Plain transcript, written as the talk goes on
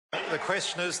The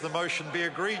question is the motion be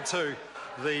agreed to.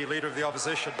 The Leader of the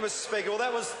Opposition. Mr Speaker, well,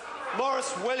 that was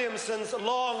Maurice Williamson's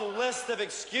long list of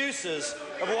excuses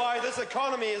of why this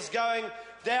economy is going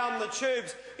down the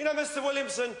tubes. You know, Mr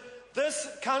Williamson, this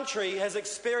country has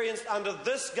experienced under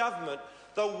this government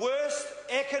the worst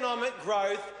economic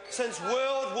growth since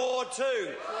World War II.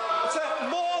 So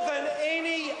more than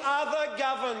any other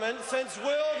government since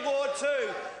World War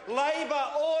II, Labour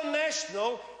or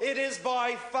National, it is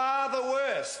by far the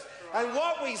worst. And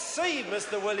what we see,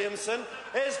 Mr Williamson,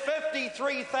 is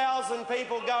 53,000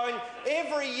 people going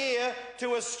every year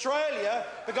to Australia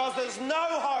because there's no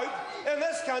hope in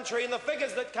this country. And the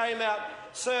figures that came out,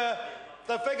 sir,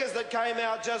 the figures that came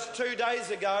out just 2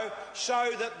 days ago show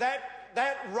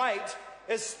that rate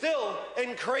is still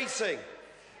increasing.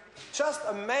 Just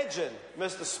imagine,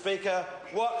 Mr Speaker,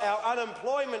 what our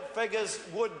unemployment figures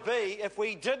would be if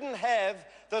we didn't have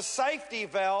the safety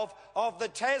valve of the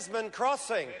Tasman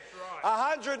crossing.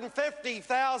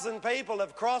 150,000 people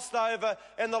have crossed over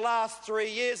in the last 3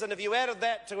 years, and if you added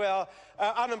that to our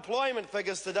unemployment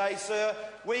figures today, sir,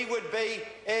 we would be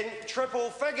in triple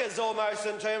figures almost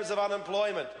in terms of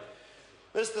unemployment.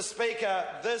 Mr Speaker,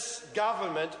 this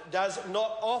government does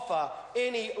not offer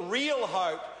any real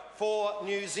hope for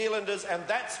New Zealanders, and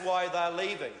that's why they're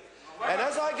leaving. And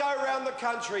as I go around the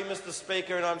country, Mr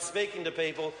Speaker, and I'm speaking to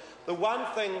people, the one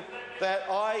thing that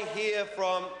I hear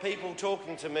from people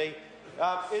talking to me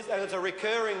is, and it's a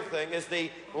recurring thing, is the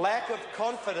lack of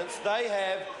confidence they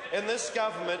have in this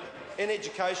government in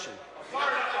education.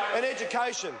 In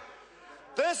education.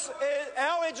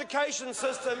 Our education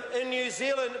system in New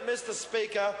Zealand, Mr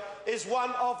Speaker, is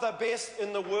one of the best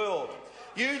in the world.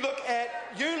 You look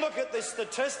at the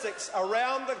statistics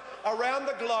around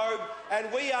the globe,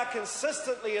 and we are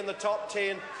consistently in the top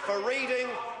 10 for reading,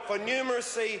 for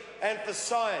numeracy and for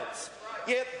science.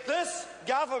 Yet this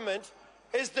government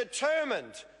is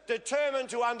determined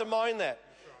to undermine that.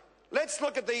 Let's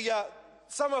look at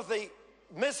some of the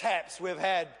mishaps we've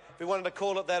had, if we wanted to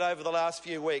call it that, over the last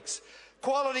few weeks.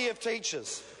 Quality of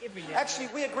teachers. Actually,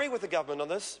 we agree with the government on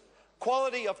this.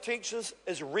 Quality of teachers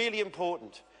is really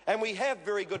important, and we have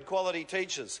very good quality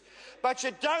teachers. But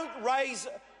you don't raise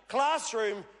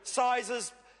classroom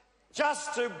sizes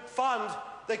just to fund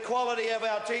the quality of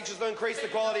our teachers, to increase the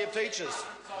quality of teachers.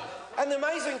 And the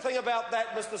amazing thing about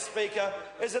that, Mr Speaker,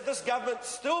 is that this government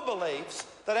still believes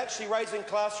that actually raising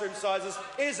classroom sizes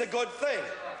is a good thing.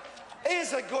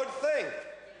 Is a good thing.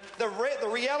 The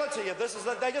reality of this is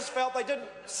that they just felt they didn't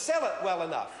sell it well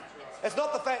enough. It's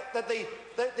not the fact that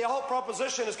the whole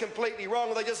proposition is completely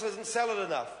wrong, they just didn't sell it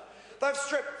enough. They've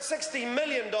stripped $60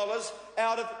 million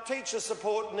out of teacher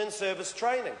support and in-service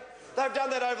training. They've done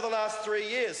that over the last 3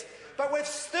 years. But we've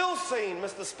still seen,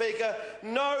 Mr Speaker,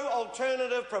 no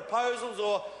alternative proposals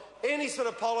or any sort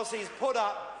of policies put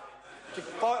up to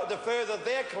further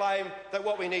their claim that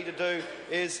what we need to do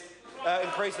is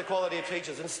increase the quality of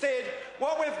teachers. Instead,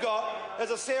 what we've got is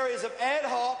a series of ad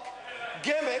hoc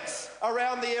gimmicks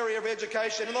around the area of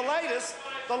education. And the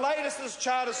latest is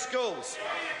charter schools.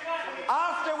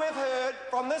 After we've heard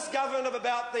from this government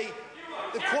about the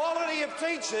quality of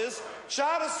teachers,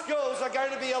 charter schools are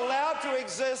going to be allowed to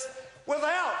exist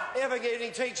without ever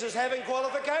getting teachers having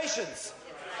qualifications.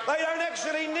 They don't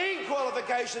actually need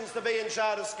qualifications to be in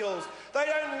charter schools. They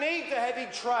don't need to have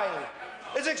any training.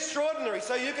 It's extraordinary.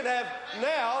 So you can have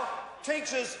now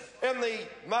teachers in the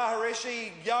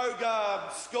Maharishi yoga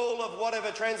school of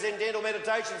whatever, transcendental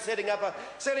meditation, setting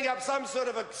up some sort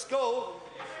of a school,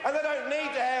 and they don't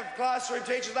need to have classroom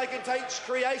teachers. They can teach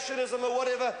creationism or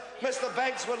whatever Mr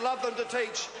Banks would love them to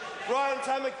teach. Ryan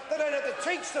Tummick, they don't have to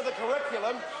teach to the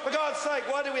curriculum. For God's sake,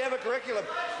 why do we have a curriculum?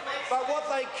 But what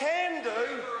they can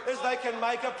do is they can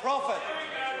make a profit.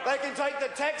 They can take the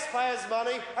taxpayers'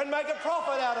 money and make a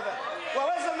profit out of it. Well,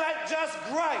 isn't that just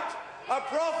great? A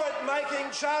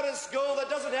profit-making charter school that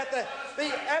doesn't have to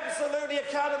be absolutely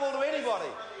accountable to anybody.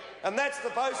 And that's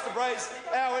supposed to raise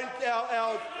our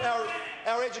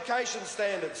education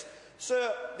standards.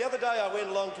 Sir, the other day I went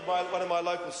along to one of my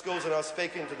local schools and I was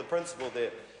speaking to the principal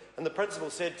there. And the principal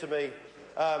said to me,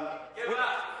 the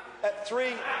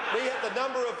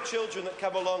number of children that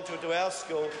come along to our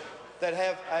school that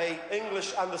have a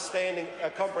English understanding, a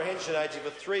comprehension age of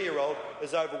a 3-year-old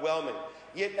is overwhelming.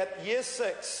 Yet at year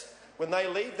 6, when they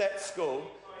leave that school,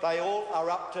 they all are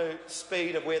up to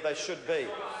speed of where they should be.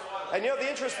 And you know the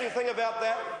interesting thing about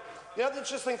that? The other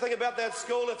interesting thing about that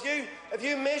school, if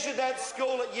you measured that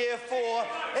school at year 4,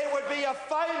 it would be a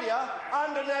failure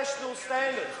under national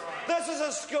standards. This is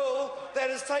a school that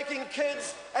is taking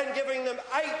kids and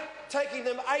taking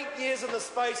them 8 years in the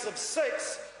space of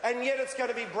 6, and yet it's going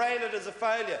to be branded as a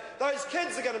failure. Those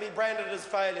kids are going to be branded as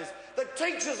failures. The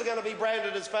teachers are going to be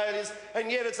branded as failures, and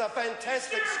yet it's a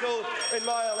fantastic school in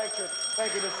my electorate.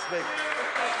 Thank you, Mr. Speaker.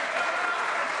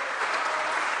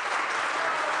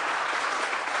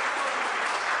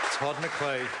 Todd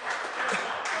McLeod.